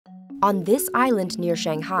On this island near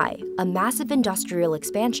Shanghai, a massive industrial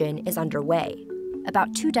expansion is underway.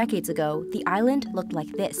 About 2 decades ago, the island looked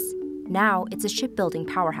like this. Now it's a shipbuilding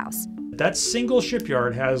powerhouse. That single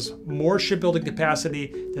shipyard has more shipbuilding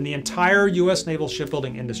capacity than the entire U.S. naval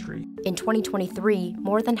shipbuilding industry. In 2023,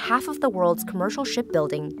 more than half of the world's commercial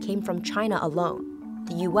shipbuilding came from China alone.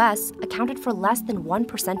 The U.S. accounted for less than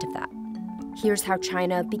 1% of that. Here's how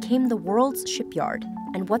China became the world's shipyard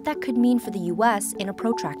and what that could mean for the U.S. in a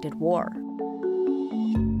protracted war.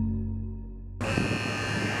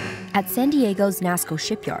 At San Diego's NASCO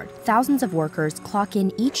shipyard, thousands of workers clock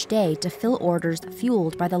in each day to fill orders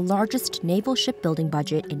fueled by the largest naval shipbuilding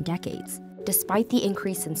budget in decades. Despite the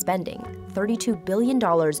increase in spending, $32 billion in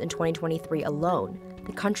 2023 alone,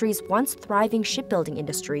 the country's once thriving shipbuilding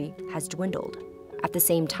industry has dwindled. At the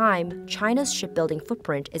same time, China's shipbuilding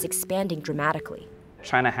footprint is expanding dramatically.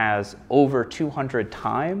 China has over 200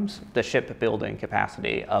 times the shipbuilding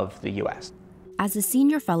capacity of the U.S. As a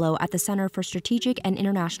senior fellow at the Center for Strategic and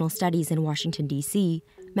International Studies in Washington, D.C.,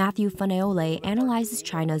 Matthew Faneole analyzes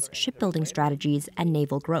China's shipbuilding strategies and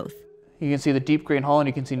naval growth. You can see the deep green hull and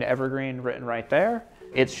you can see an evergreen written right there.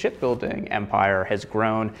 Its shipbuilding empire has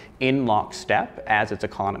grown in lockstep as its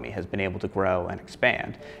economy has been able to grow and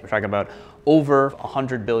expand. We're talking about over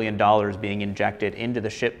 $100 billion being injected into the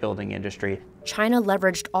shipbuilding industry. China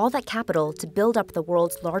leveraged all that capital to build up the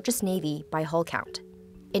world's largest navy by hull count.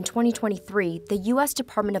 In 2023, the U.S.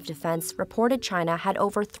 Department of Defense reported China had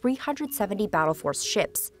over 370 battle force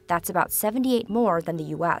ships. That's about 78 more than the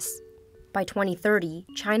U.S. By 2030,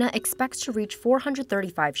 China expects to reach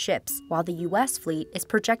 435 ships, while the U.S. fleet is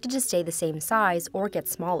projected to stay the same size or get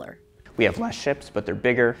smaller. We have less ships, but they're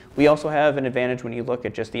bigger. We also have an advantage when you look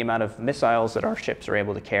at just the amount of missiles that our ships are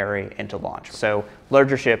able to carry into launch. So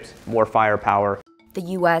larger ships, more firepower. The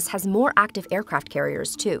U.S. has more active aircraft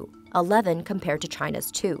carriers, too, 11 compared to China's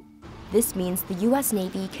 2. This means the U.S.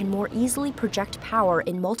 Navy can more easily project power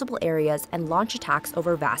in multiple areas and launch attacks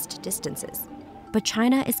over vast distances. But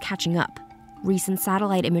China is catching up. Recent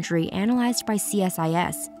satellite imagery analyzed by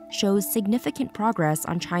CSIS shows significant progress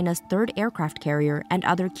on China's 3rd aircraft carrier and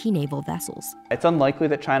other key naval vessels. It's unlikely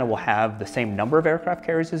that China will have the same number of aircraft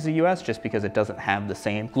carriers as the U.S. just because it doesn't have the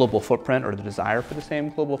same global footprint or the desire for the same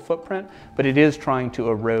global footprint, but it is trying to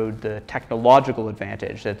erode the technological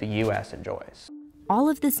advantage that the U.S. enjoys. All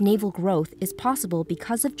of this naval growth is possible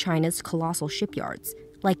because of China's colossal shipyards,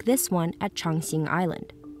 like this one at Changxing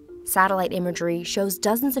Island. Satellite imagery shows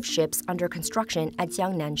dozens of ships under construction at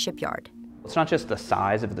Jiangnan Shipyard. It's not just the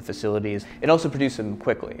size of the facilities, it also produces them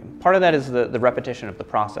quickly. Part of that is the repetition of the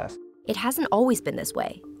process. It hasn't always been this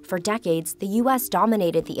way. For decades, the U.S.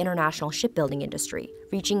 dominated the international shipbuilding industry,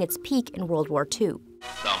 reaching its peak in World War II.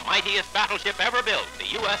 The mightiest battleship ever built, the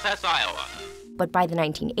USS Iowa. But by the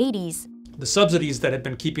 1980s, the subsidies that had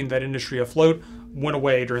been keeping that industry afloat went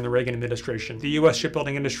away during the Reagan administration. The U.S.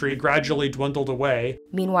 shipbuilding industry gradually dwindled away.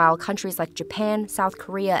 Meanwhile, countries like Japan, South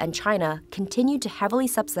Korea, and China continued to heavily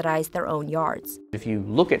subsidize their own yards. If you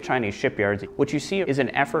look at Chinese shipyards, what you see is an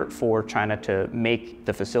effort for China to make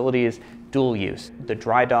the facilities dual use. The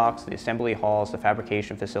dry docks, the assembly halls, the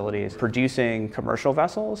fabrication facilities, producing commercial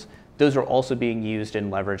vessels, those are also being used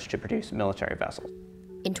and leveraged to produce military vessels.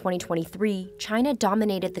 In 2023, China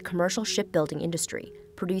dominated the commercial shipbuilding industry,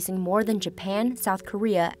 producing more than Japan, South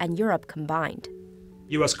Korea, and Europe combined.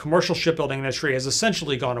 U.S. commercial shipbuilding industry has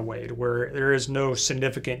essentially gone away to where there is no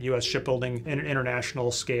significant U.S. shipbuilding in an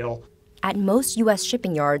international scale. At most U.S.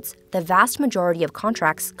 shipping yards, the vast majority of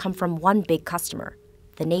contracts come from one big customer,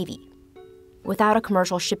 the Navy. Without a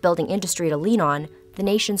commercial shipbuilding industry to lean on, the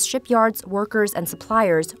nation's shipyards, workers, and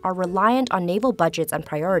suppliers are reliant on naval budgets and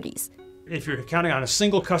priorities. If you're counting on a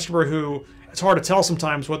single customer who, it's hard to tell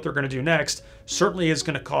sometimes what they're going to do next, certainly is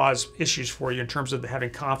going to cause issues for you in terms of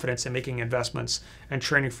having confidence in making investments and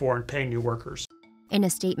training for and paying new workers. In a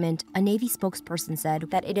statement, a Navy spokesperson said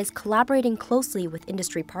that it is collaborating closely with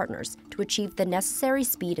industry partners to achieve the necessary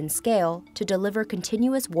speed and scale to deliver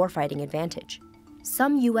continuous warfighting advantage.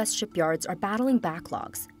 Some U.S. shipyards are battling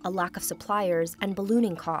backlogs, a lack of suppliers, and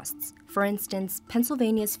ballooning costs. For instance,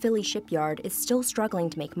 Pennsylvania's Philly shipyard is still struggling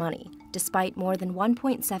to make money, despite more than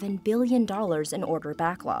 $1.7 billion in order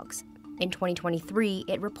backlogs. In 2023,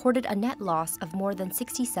 it reported a net loss of more than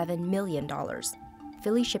 $67 million.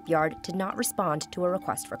 Philly Shipyard did not respond to a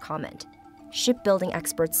request for comment. Shipbuilding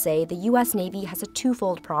experts say the U.S. Navy has a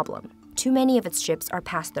twofold problem. Too many of its ships are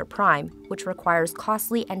past their prime, which requires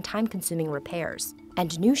costly and time-consuming repairs.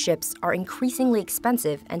 And new ships are increasingly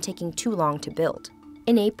expensive and taking too long to build.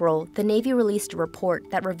 In April, the Navy released a report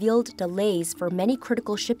that revealed delays for many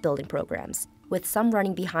critical shipbuilding programs, with some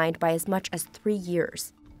running behind by as much as 3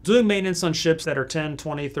 years. Doing maintenance on ships that are 10,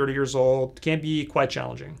 20, 30 years old can be quite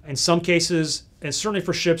challenging. In some cases, and certainly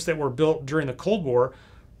for ships that were built during the Cold War,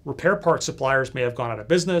 repair part suppliers may have gone out of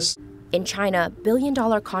business. In China,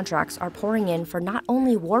 billion-dollar contracts are pouring in for not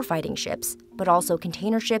only warfighting ships, but also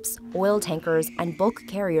container ships, oil tankers, and bulk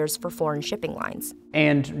carriers for foreign shipping lines.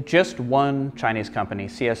 And just one Chinese company,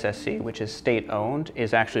 CSSC, which is state-owned,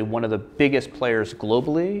 is actually one of the biggest players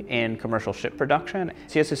globally in commercial ship production.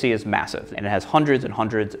 CSSC is massive, and it has hundreds and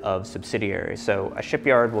hundreds of subsidiaries. So a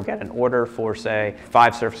shipyard will get an order for, say,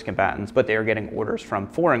 5 surface combatants, but they are getting orders from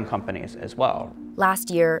foreign companies as well.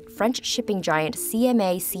 Last year, French shipping giant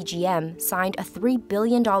CMA CGM signed a $3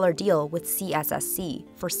 billion deal with CSSC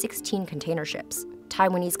for 16 container ships.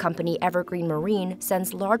 Taiwanese company Evergreen Marine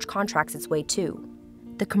sends large contracts its way too.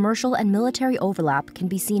 The commercial and military overlap can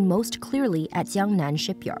be seen most clearly at Jiangnan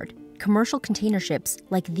Shipyard. Commercial container ships,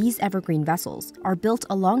 like these Evergreen vessels, are built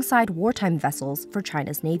alongside wartime vessels for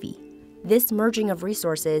China's Navy. This merging of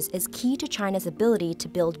resources is key to China's ability to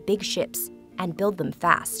build big ships and build them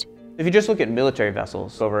fast. If you just look at military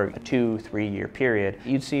vessels over a 2-3 year period,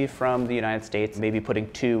 you'd see from the United States maybe putting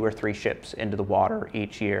 2 or 3 ships into the water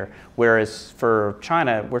each year, whereas for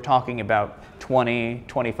China, we're talking about 20,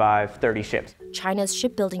 25, 30 ships. China's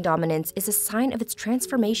shipbuilding dominance is a sign of its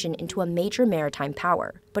transformation into a major maritime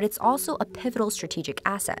power, but it's also a pivotal strategic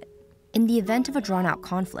asset. In the event of a drawn-out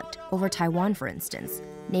conflict, over Taiwan for instance,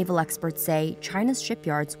 naval experts say China's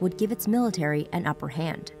shipyards would give its military an upper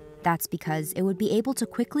hand. That's because it would be able to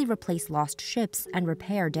quickly replace lost ships and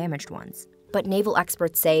repair damaged ones. But naval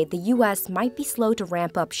experts say the U.S. might be slow to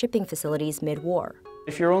ramp up shipping facilities mid-war.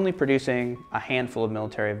 If you're only producing a handful of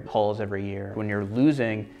military hulls every year, when you're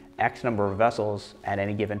losing X number of vessels at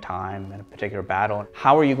any given time in a particular battle,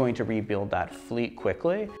 how are you going to rebuild that fleet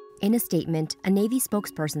quickly? In a statement, a Navy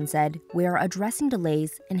spokesperson said, "We are addressing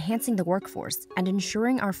delays, enhancing the workforce, and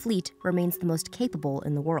ensuring our fleet remains the most capable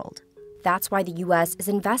in the world." That's why the U.S. is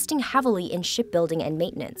investing heavily in shipbuilding and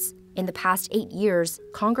maintenance. In the past 8 years,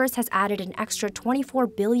 Congress has added an extra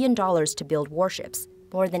 $24 billion to build warships,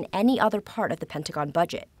 more than any other part of the Pentagon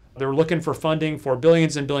budget. They're looking for funding for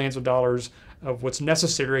billions and billions of dollars of what's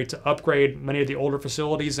necessary to upgrade many of the older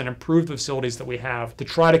facilities and improve the facilities that we have to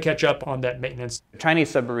try to catch up on that maintenance.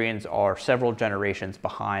 Chinese submarines are several generations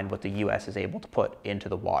behind what the U.S. is able to put into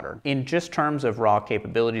the water. In just terms of raw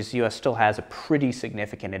capabilities, the U.S. still has a pretty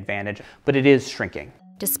significant advantage, but it is shrinking.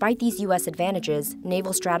 Despite these U.S. advantages,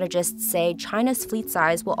 naval strategists say China's fleet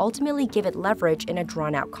size will ultimately give it leverage in a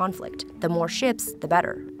drawn-out conflict. The more ships, the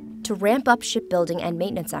better. To ramp up shipbuilding and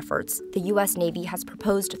maintenance efforts, the U.S. Navy has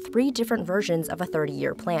proposed 3 different versions of a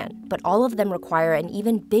 30-year plan, but all of them require an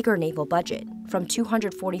even bigger naval budget, from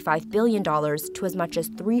 $245 billion to as much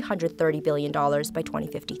as $330 billion by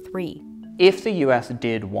 2053. If the U.S.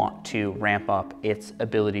 did want to ramp up its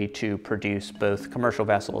ability to produce both commercial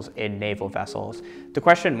vessels and naval vessels, the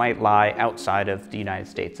question might lie outside of the United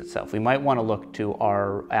States itself. We might want to look to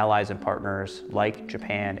our allies and partners like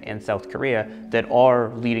Japan and South Korea that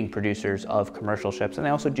are leading producers of commercial ships, and they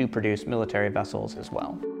also do produce military vessels as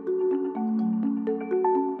well.